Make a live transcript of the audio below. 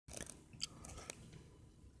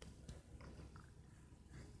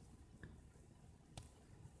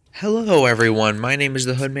Hello everyone, my name is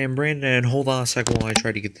the Hoodman Brandon, and hold on a second while I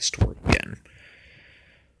try to get this to work again.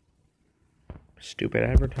 Stupid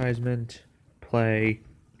advertisement, play,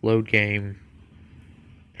 load game,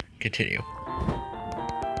 continue.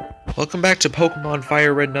 Welcome back to Pokemon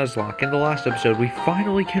FireRed Nuzlocke. In the last episode, we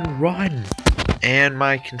finally can run! And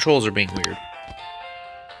my controls are being weird.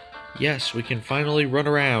 Yes, we can finally run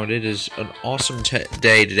around. It is an awesome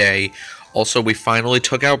day today. Also, we finally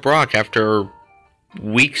took out Brock after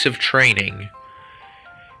weeks of training.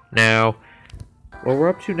 Now, what we're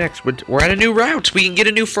up to next, we're at a new route. We can get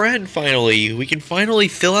a new friend, finally. We can finally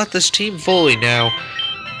fill out this team fully. Now,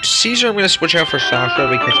 Caesar, I'm going to switch out for Sasha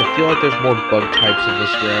because I feel like there's more bug types in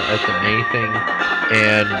this route than anything.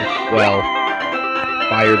 And, well,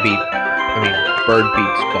 bird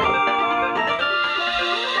beats bug.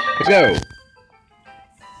 Let's go!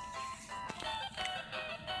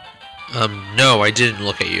 No, I didn't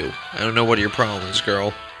look at you. I don't know what your problem is,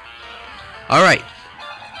 girl. Alright.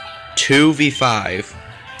 2v5.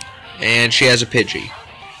 And she has a Pidgey.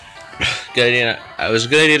 Good idea. It was a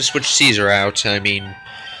good idea to switch Caesar out. I mean,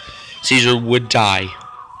 Caesar would die.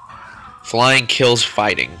 Flying kills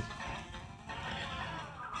fighting.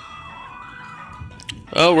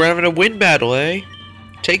 Oh, we're having a wind battle, eh?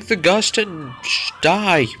 Take the gust and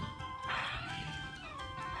die.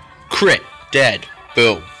 Crit. Dead.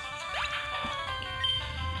 Boom.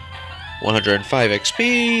 105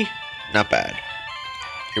 XP. Not bad.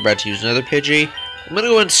 You're about to use another Pidgey. I'm gonna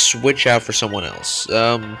go and switch out for someone else.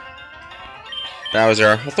 Bowser.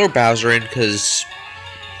 I'll throw Bowser in because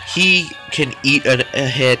he can eat a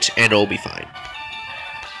hit and it'll be fine.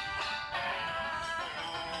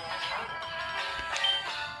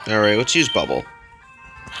 Alright, let's use Bubble.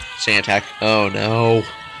 Sand attack. Oh no.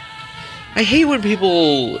 I hate when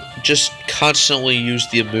people just constantly use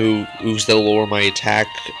the moves that lower my attack.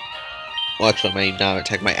 Well, actually,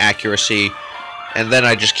 my accuracy. And then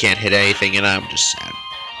I just can't hit anything, and I'm just sad.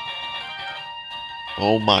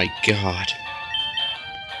 Oh my god.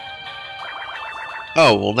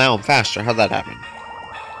 Oh, well now I'm faster. How'd that happen?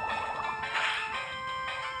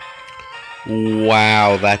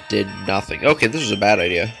 Wow, that did nothing. Okay, this is a bad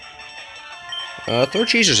idea. Throw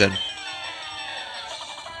Cheezers in.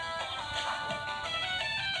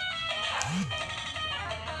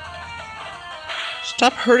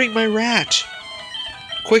 Stop hurting my rat!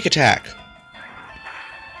 Quick attack.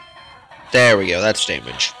 There we go, that's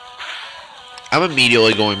damage. I'm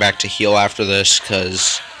immediately going back to heal after this,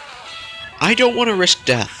 because I don't want to risk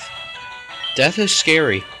death. Death is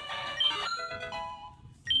scary.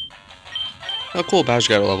 Oh cool, Bowser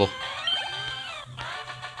got a level.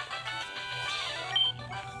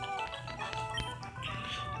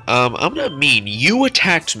 I'm not mean. You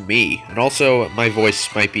attacked me. And also, my voice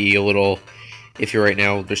might be a little iffy right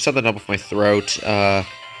now. There's something up with my throat.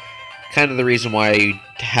 Kind of the reason why I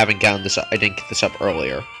haven't gotten this up. I didn't get this up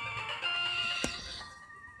earlier.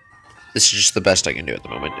 This is just the best I can do at the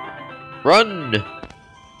moment. Run!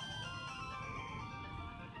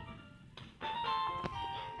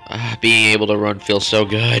 Being able to run feels so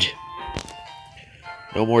good.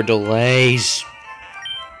 No more delays.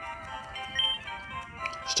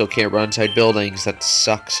 Still can't run inside buildings. That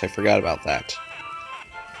sucks. I forgot about that.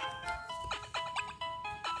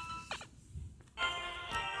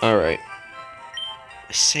 Alright.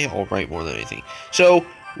 I say alright more than anything. So,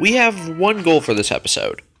 we have one goal for this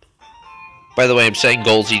episode. By the way, I'm saying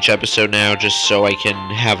goals each episode now just so I can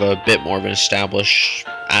have a bit more of an established...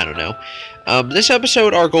 I don't know. This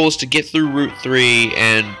episode, our goal is to get through Route 3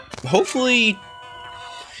 and hopefully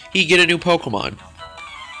he get a new Pokemon.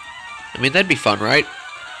 I mean, that'd be fun, right?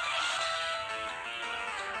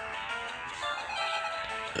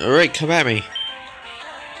 Alright, come at me.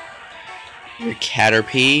 Your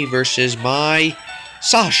Caterpie versus my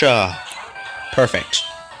Sasha. Perfect.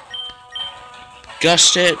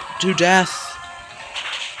 Gust it to death.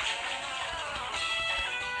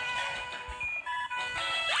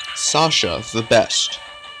 Sasha, the best.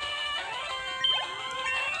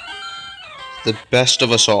 The best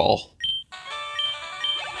of us all. I'm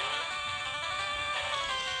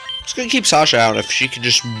just gonna keep Sasha out if she can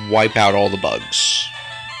just wipe out all the bugs.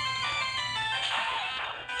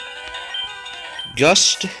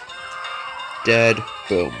 Gust. Dead.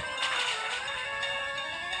 Boom.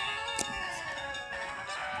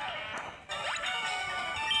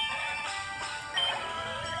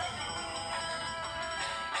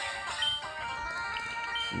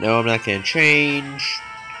 No, I'm not gonna change.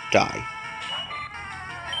 Die.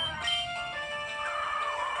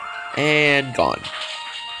 And gone.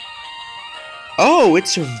 Oh, it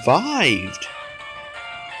survived.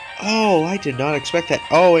 Oh, I did not expect that.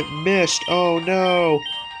 Oh, it missed. Oh, no.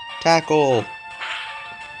 Tackle!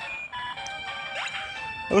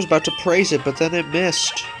 I was about to praise it, but then it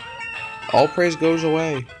missed. All praise goes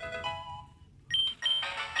away.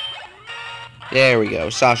 There we go.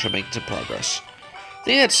 Sasha making some progress. The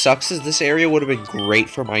thing that sucks is this area would have been great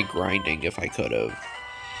for my grinding if I could have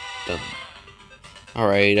done.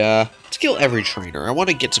 Alright, let's kill every trainer. I want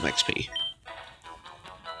to get some XP.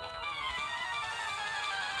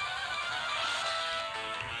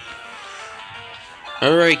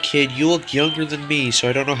 Alright, kid, you look younger than me, so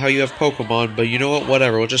I don't know how you have Pokemon, but you know what?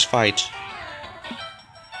 Whatever, we'll just fight.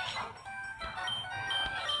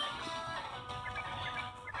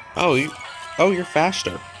 Oh, you're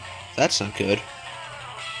faster. That's not good.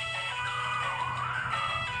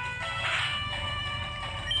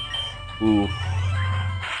 Ooh.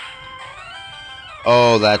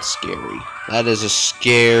 Oh, that's scary. That is a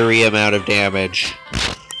scary amount of damage.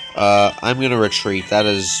 I'm gonna retreat.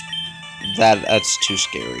 That's too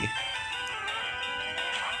scary.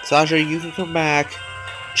 Sasha, you can come back.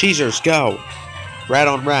 Cheezers, go! Rat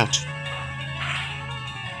on rat.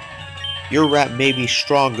 Your rat may be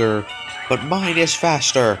stronger, but mine is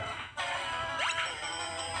faster.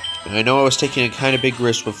 And I know I was taking a kind of big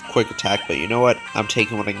risk with quick attack, but you know what? I'm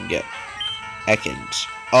taking what I can get. Ekans.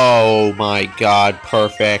 Oh my god,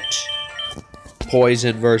 perfect.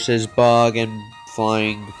 Poison versus bug and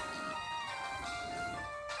flying.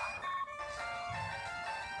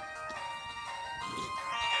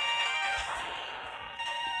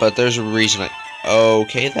 But there's a reason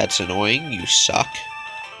okay, that's annoying. You suck.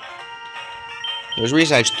 There's a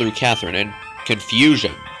reason I just threw Catherine in.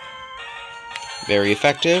 Confusion. Very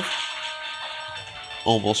effective.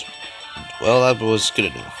 Almost. Well, that was good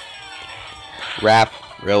enough. Wrap.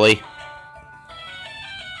 Really?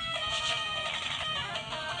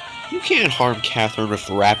 You can't harm Catherine with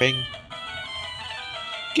wrapping.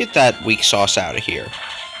 Get that weak sauce out of here.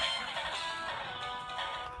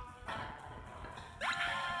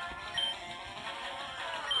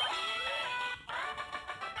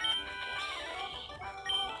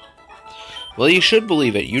 Well, you should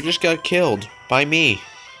believe it. You just got killed by me.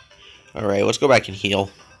 Alright, let's go back and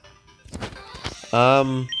heal.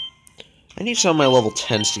 I need some of my level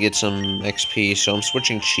 10s to get some XP, so I'm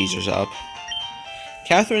switching Cheezers up.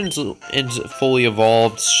 Catherine's fully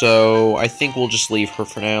evolved, so I think we'll just leave her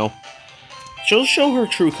for now. She'll show her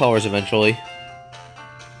true colors eventually.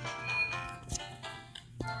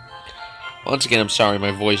 Once again, I'm sorry,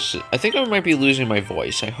 my voice... I think I might be losing my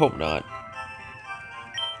voice. I hope not.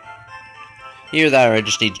 Either that or I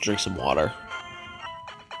just need to drink some water.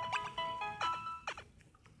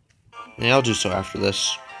 Yeah, I'll do so after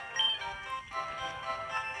this.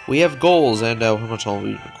 We have goals, and how much will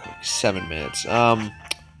we record? 7 minutes.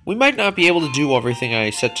 We might not be able to do everything I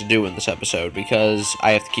set to do in this episode, because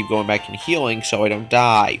I have to keep going back and healing so I don't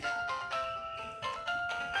die.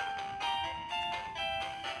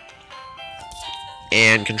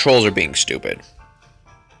 And controls are being stupid.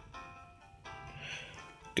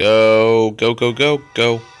 Go, go, go, go,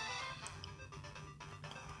 go.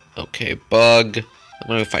 Okay, bug. I'm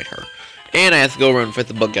gonna fight her. And I have to go run and fight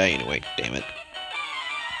the bug guy anyway. Damn it.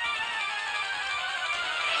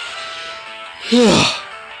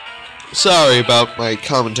 Sorry about my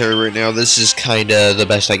commentary right now. This is kinda the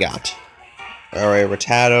best I got. Alright,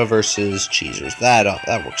 Rattata versus Cheezers. That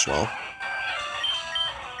works well.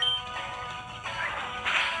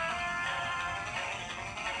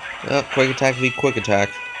 Oh, quick attack v quick attack.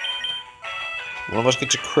 One of us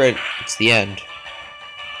gets a crit. It's the end.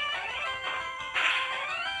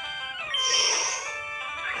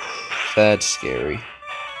 That's scary.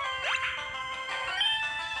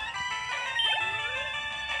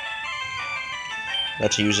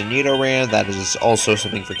 About to use a Nidoran. That is also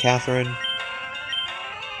something for Catherine.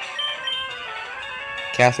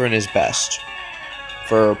 Catherine is best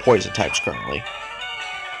for poison types currently.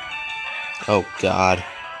 Oh god.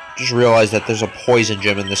 Just realized that there's a poison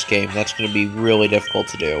gym in this game. That's going to be really difficult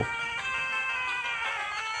to do.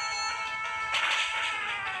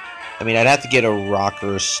 I mean, I'd have to get a rock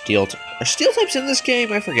or a steel. Are steel types in this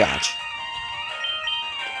game? I forgot.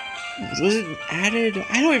 Was it added?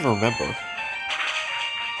 I don't even remember.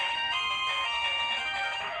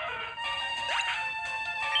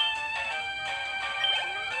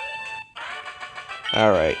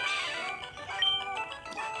 Alright.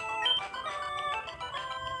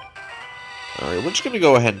 Alright, we're just gonna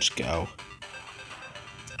go ahead and just go.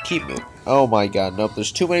 Keep moving. Oh my god, nope,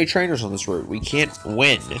 there's too many trainers on this route. We can't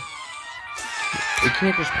win. We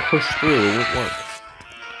can't just push through, it won't work.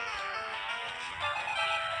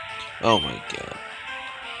 Oh my god.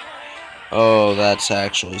 Oh, that's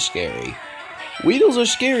actually scary. Weedles are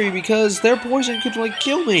scary because their poison could, like,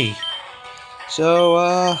 kill me.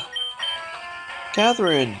 So,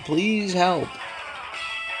 Catherine, please help.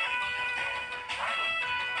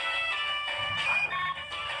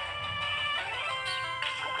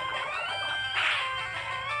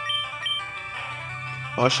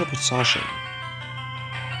 Oh, I should put Sasha in.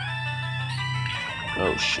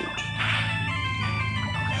 Oh, shoot.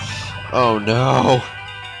 Oh, no.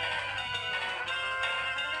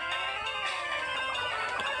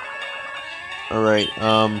 Alright,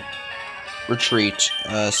 retreat.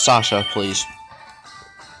 Sasha, please.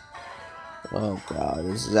 Oh, God,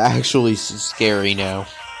 this is actually scary now.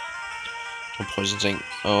 Don't poison thing.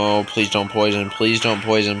 Oh, please don't poison. Please don't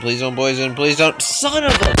poison. Please don't poison. Please don't. Son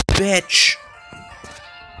of a bitch!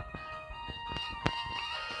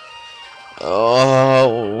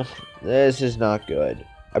 Oh, this is not good.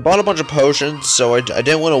 I bought a bunch of potions, so I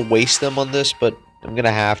didn't want to waste them on this, but I'm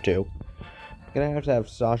gonna have to. I'm gonna have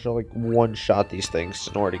Sasha, like, one-shot these things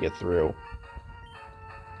in order to get through.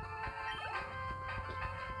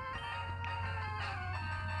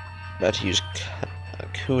 About to use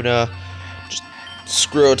Kuna. Just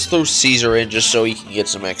screw it. Let's throw Caesar in just so he can get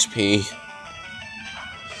some XP.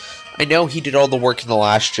 I know he did all the work in the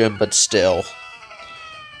last gym, but still.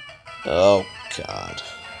 Oh, God.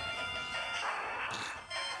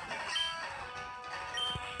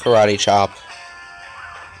 Karate chop.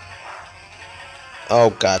 Oh,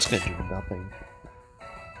 God, it's gonna do nothing.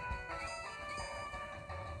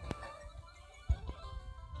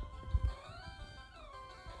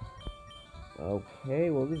 Okay,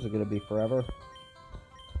 well, this is gonna be forever.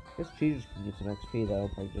 I guess Jesus can get some XP, though,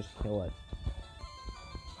 if I just kill it.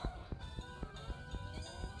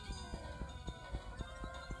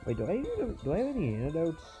 Wait, do I have any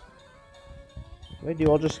antidotes? What do I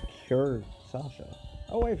do? I'll just cure Sasha.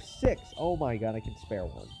 Oh, I have 6! Oh my God, I can spare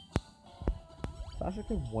one. Sasha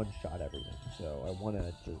can one-shot everything, so I want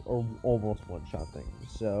to just, or almost one-shot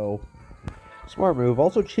things, so smart move.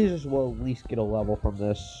 Also, Jesus will at least get a level from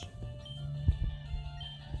this.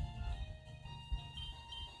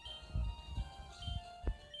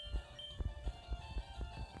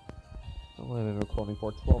 I've been recording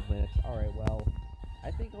for 12 minutes. Alright, well,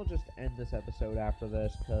 I think I'll just end this episode after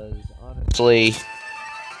this, because honestly,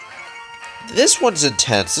 this one's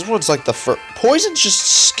intense. This one's like the first. Poison's just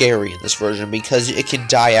scary in this version because it can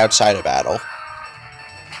die outside of battle.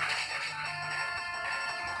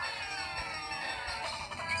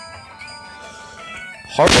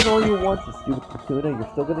 Harden all you want, you stupid Kakuna. You're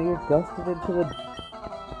still gonna get gusted into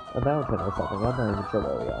a mountain or something. I'm not even sure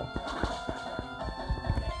where we are.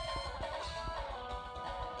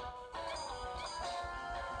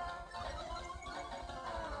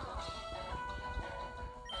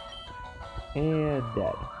 And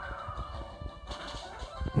dead.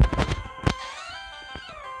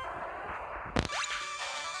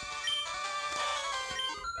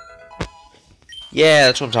 Yeah,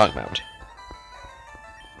 that's what I'm talking about.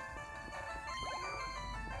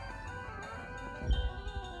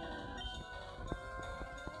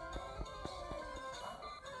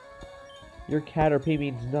 Your Caterpie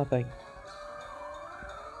means nothing.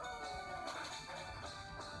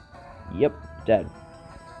 Yep, dead.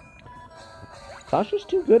 Sasha's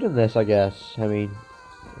too good in this, I guess. I mean,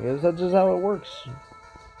 I guess that's just how it works.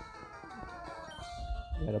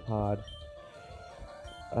 Metapod.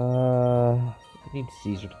 I need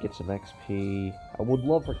Caesar to get some XP. I would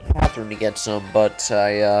love for Catherine to get some, but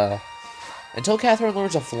until Catherine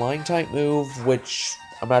learns a flying type move, which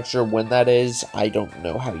I'm not sure when that is, I don't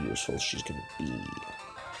know how useful she's gonna be.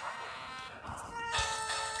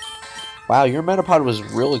 Wow, your Metapod was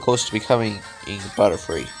really close to becoming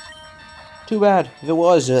Butterfree. Too bad. If it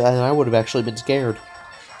was, I would have actually been scared.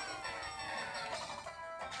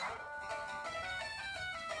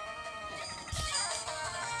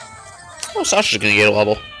 Oh, Sasha's gonna get a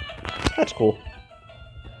level. That's cool.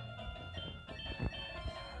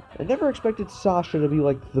 I never expected Sasha to be,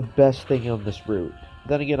 like, the best thing on this route.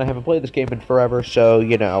 Then again, I haven't played this game in forever, so,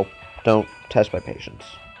 you know, don't test my patience.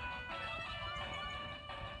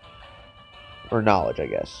 Or knowledge, I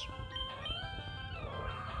guess.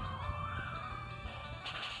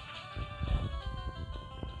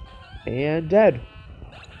 And dead.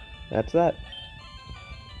 That's that.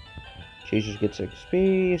 Jesus gets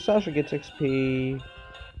XP. Sasha gets XP.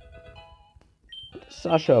 What does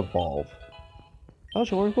Sasha evolve?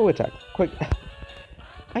 Sasha, we're going to attack. Quick.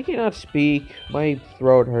 I cannot speak. My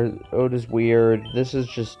throat is weird. This is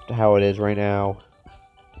just how it is right now.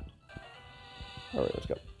 Alright, let's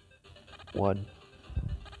go. 1,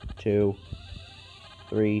 2,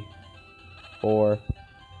 3, 4,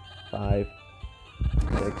 5,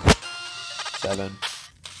 6, 7.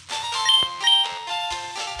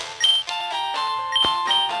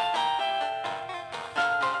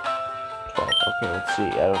 Okay, let's see.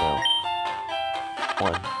 I don't know.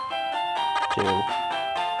 1, 2,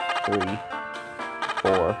 3,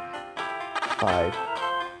 4, 5,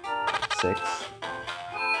 6,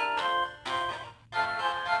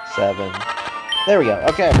 7. There we go.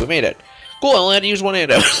 Okay, we made it. Cool, I only had to use one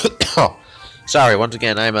hand. Oh, sorry, once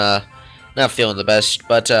again, I'm not feeling the best,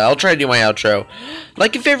 but I'll try to do my outro.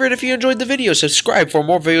 Like and favorite if you enjoyed the video. Subscribe for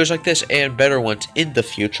more videos like this and better ones in the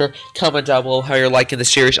future. Comment down below how you're liking the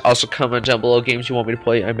series. Also, comment down below games you want me to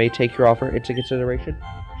play. I may take your offer into consideration.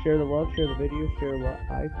 Share the love, share the video, share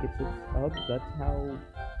live, get some subs. That's how,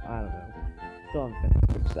 I don't know. Still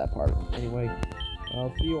haven't finished that part. Anyway,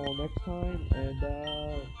 I'll see you all next time,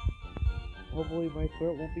 and hopefully my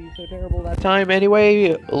throat won't be so terrible that time.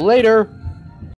 Anyway, later.